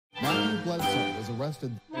Bledsoe was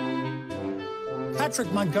arrested.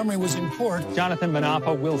 Patrick Montgomery was in court. Jonathan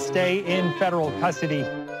Manapa will stay in federal custody.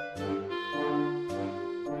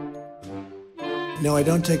 No, I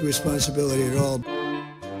don't take responsibility at all.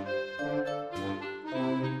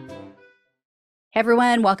 Hey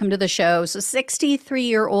everyone, welcome to the show. So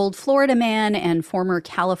 63-year-old Florida man and former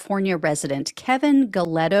California resident Kevin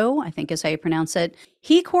Galetto, I think is how you pronounce it,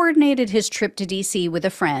 he coordinated his trip to D.C. with a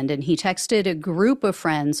friend, and he texted a group of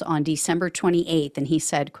friends on December 28th, and he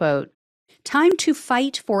said, quote, "Time to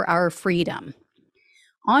fight for our freedom."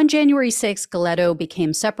 On January 6th, Galetto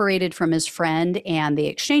became separated from his friend, and they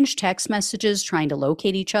exchanged text messages trying to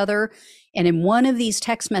locate each other. And in one of these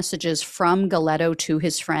text messages from Galetto to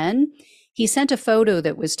his friend, he sent a photo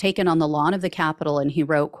that was taken on the lawn of the Capitol, and he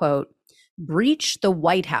wrote, quote, "Breach the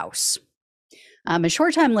White House." A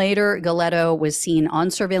short time later, Galetto was seen on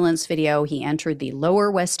surveillance video. He entered the Lower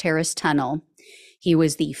West Terrace tunnel. He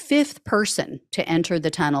was the fifth person to enter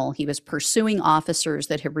the tunnel. He was pursuing officers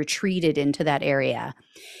that had retreated into that area.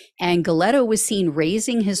 And Galetto was seen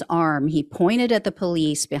raising his arm. He pointed at the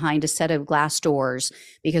police behind a set of glass doors,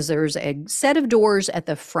 because there's a set of doors at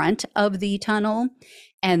the front of the tunnel,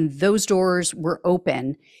 and those doors were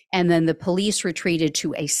open. And then the police retreated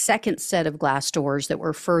to a second set of glass doors that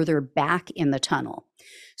were further back in the tunnel.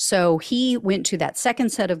 So he went to that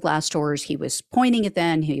second set of glass doors. He was pointing at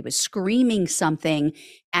them. He was screaming something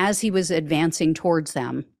as he was advancing towards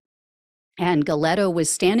them. And Galetto was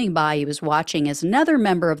standing by. He was watching as another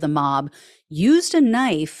member of the mob used a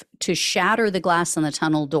knife to shatter the glass on the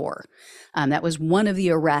tunnel door. That was one of the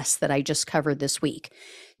arrests that I just covered this week.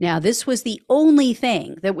 Now, this was the only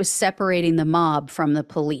thing that was separating the mob from the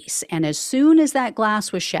police. And as soon as that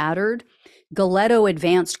glass was shattered, Galetto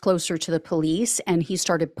advanced closer to the police, and he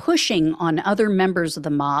started pushing on other members of the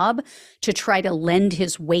mob to try to lend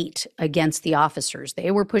his weight against the officers.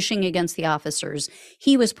 They were pushing against the officers.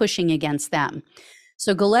 He was pushing against them.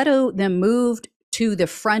 So Galetto then moved to the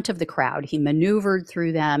front of the crowd. He maneuvered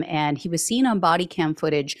through them, and he was seen on body cam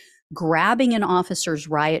footage grabbing an officer's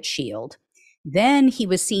riot shield. Then he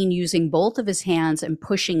was seen using both of his hands and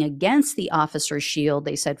pushing against the officer's shield,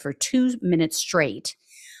 they said, for 2 minutes straight.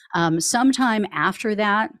 Sometime after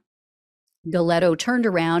that, Galetto turned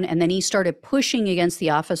around, and then he started pushing against the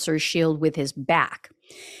officer's shield with his back.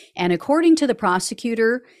 And according to the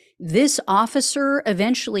prosecutor, this officer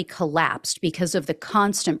eventually collapsed because of the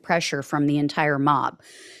constant pressure from the entire mob.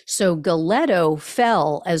 So Galetto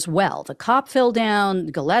fell as well. The cop fell down,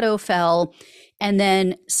 Galetto fell, and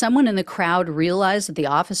then someone in the crowd realized that the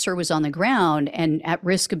officer was on the ground and at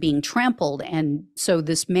risk of being trampled. And so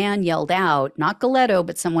this man yelled out, not Galetto,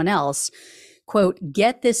 but someone else, quote,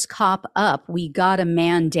 "Get this cop up. We got a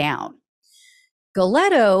man down."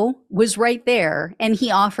 Galetto was right there, and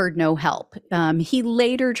he offered no help. He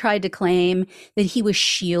later tried to claim that he was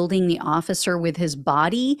shielding the officer with his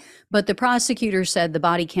body, but the prosecutor said the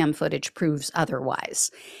body cam footage proves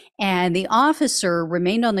otherwise. And the officer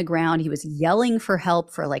remained on the ground. He was yelling for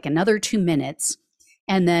help for like another 2 minutes.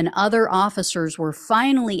 And then other officers were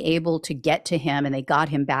finally able to get to him, and they got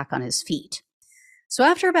him back on his feet. So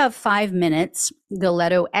after about 5 minutes,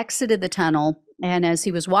 Galetto exited the tunnel. And as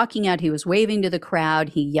he was walking out, he was waving to the crowd.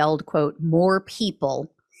 He yelled, quote, "More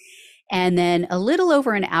people." And then a little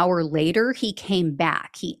over an hour later, he came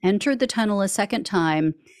back. He entered the tunnel a second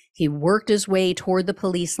time. He worked his way toward the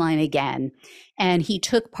police line again. And he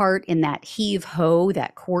took part in that heave-ho,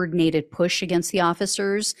 that coordinated push against the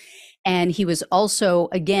officers. And he was also,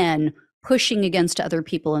 again, pushing against other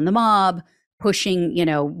people in the mob, pushing,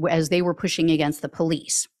 as they were pushing against the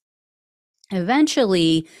police.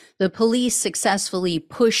 Eventually, the police successfully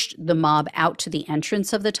pushed the mob out to the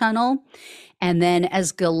entrance of the tunnel. And then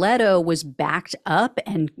as Galetto was backed up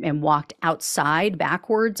and walked outside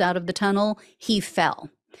backwards out of the tunnel, he fell.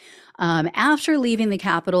 After leaving the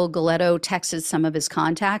Capitol, Galetto texted some of his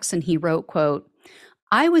contacts, and he wrote, quote,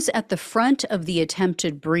 "I was at the front of the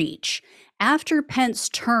attempted breach. After Pence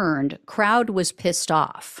turned, crowd was pissed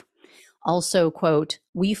off." Also, quote,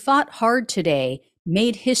 "We fought hard today,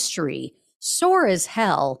 made history, sore as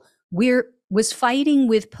hell, was fighting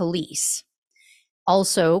with police."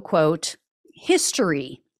 Also, quote,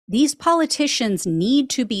 "History, these politicians need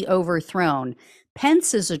to be overthrown.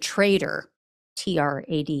 Pence is a traitor." Trader.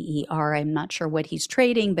 I'm not sure what he's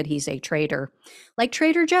trading, but he's a traitor, like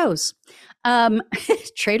Trader Joe's.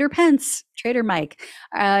 Trader Pence, Trader Mike.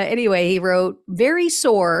 Anyway, he wrote, "Very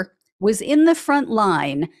sore, was in the front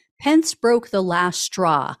line. Pence broke the last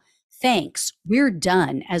straw. Thanks, we're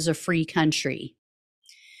done as a free country."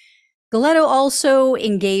 Galetto also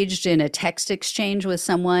engaged in a text exchange with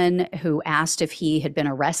someone who asked if he had been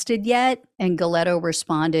arrested yet, and Galetto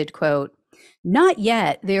responded, quote, "Not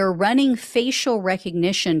yet. They are running facial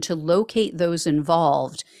recognition to locate those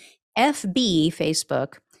involved. FB,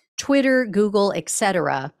 Facebook, Twitter, Google,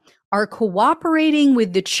 etc., are cooperating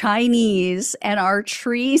with the Chinese and our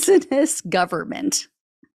treasonous government."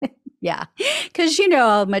 Yeah, because you know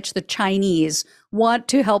how much the Chinese want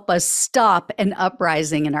to help us stop an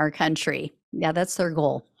uprising in our country. Yeah, that's their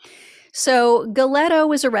goal. So Galetto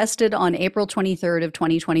was arrested on April 23rd of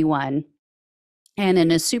 2021. And in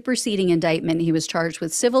a superseding indictment, he was charged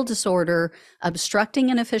with civil disorder, obstructing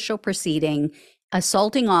an official proceeding,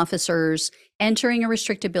 assaulting officers, entering a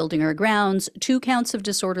restricted building or grounds, 2 counts of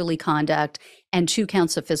disorderly conduct, and 2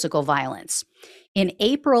 counts of physical violence. In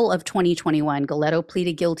April of 2021, Galetto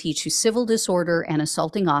pleaded guilty to civil disorder and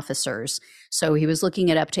assaulting officers. So he was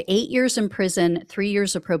looking at up to 8 years in prison, 3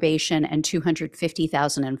 years of probation, and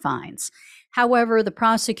 $250,000 in fines. However, the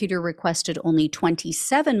prosecutor requested only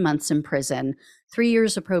 27 months in prison, 3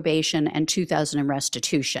 years of probation, and $2,000 in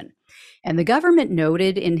restitution. And the government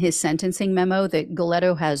noted in his sentencing memo that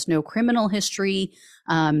Galetto has no criminal history.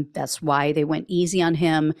 That's why they went easy on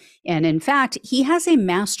him. And in fact, he has a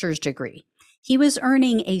master's degree. He was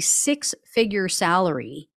earning a 6-figure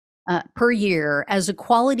salary per year as a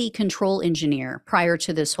quality control engineer prior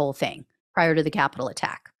to this whole thing, prior to the Capitol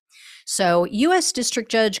attack. So U.S.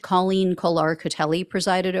 District Judge Colleen Kolar-Cotelli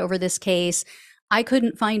presided over this case. I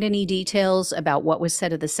couldn't find any details about what was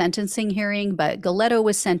said at the sentencing hearing, but Galetto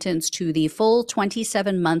was sentenced to the full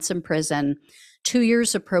 27 months in prison, 2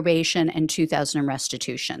 years of probation, and $2,000 in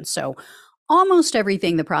restitution. So almost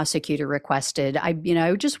everything the prosecutor requested. I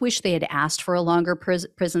just wish they had asked for a longer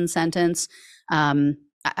prison sentence.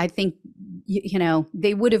 I think,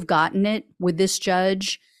 they would have gotten it with this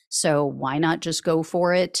judge. So why not just go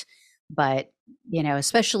for it? But,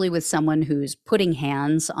 especially with someone who's putting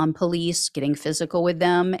hands on police, getting physical with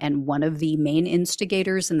them, and one of the main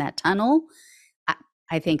instigators in that tunnel,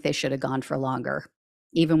 I think they should have gone for longer,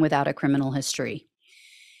 even without a criminal history.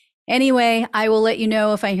 Anyway, I will let you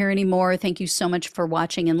know if I hear any more. Thank you so much for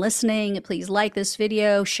watching and listening. Please like this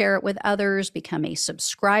video, share it with others, become a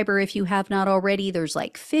subscriber if you have not already. There's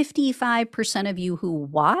like 55% of you who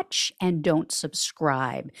watch and don't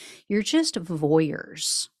subscribe. You're just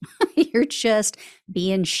voyeurs. You're just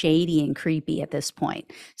being shady and creepy at this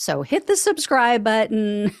point. So hit the subscribe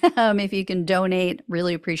button. If you can donate,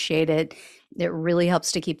 really appreciate it. It really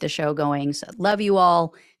helps to keep the show going. So love you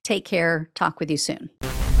all. Take care. Talk with you soon.